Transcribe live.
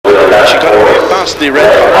the red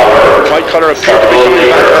collar. White collar appeared to be coming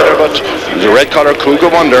back better, but the red collar Cougar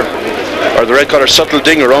Wonder, or the red collar Subtle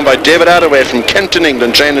Dinger, owned by David Attaway from Kenton,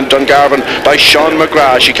 England, trained in Dungarvan by Sean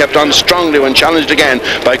McGrath. She kept on strongly when challenged again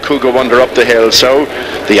by Cougar Wonder up the hill. So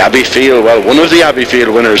the Abbeyfield, well, one of the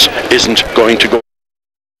Abbeyfield winners isn't going to go.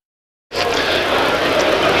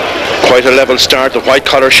 Quite a level start. The white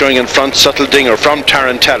collar showing in front, Subtle Dinger from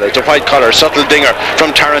Tarantella. The white collar, Subtle Dinger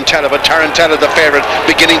from Tarantella, but Tarantella, the favourite,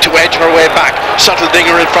 beginning to edge her way back. Subtle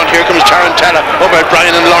Dinger in front. Here comes Tarantella over by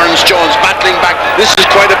Brian and Lawrence Jones, battling back. This is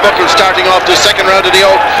quite a battle starting off the second round of the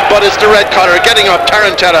Oak, but it's the red collar getting up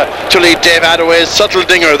Tarantella to lead Dave Attaway's Subtle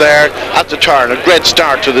Dinger there at the turn. A great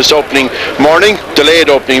start to this opening morning,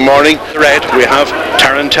 delayed opening morning. The red, we have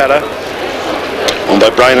Tarantella, owned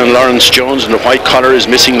by Brian and Lawrence Jones, and the white collar is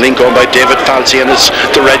Missing Link, owned by David Falsey, and it's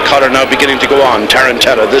the red collar now beginning to go on.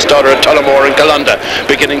 Tarantella, this daughter of Tullamore and Galunda,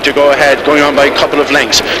 beginning to go ahead, going on by a couple of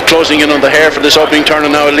lengths, closing in on the hare for this opening turn,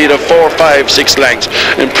 and now a lead of 4, 5, 6 lengths.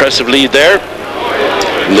 Impressive lead there.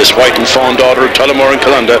 And this white and fawn daughter of Tullamore and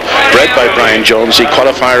Galunda, bred by Brian Jones, the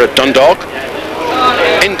qualifier at Dundalk,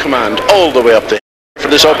 in command all the way up the hill for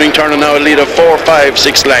this opening turn, and now a lead of 4, 5,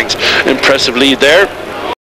 6 lengths. Impressive lead there.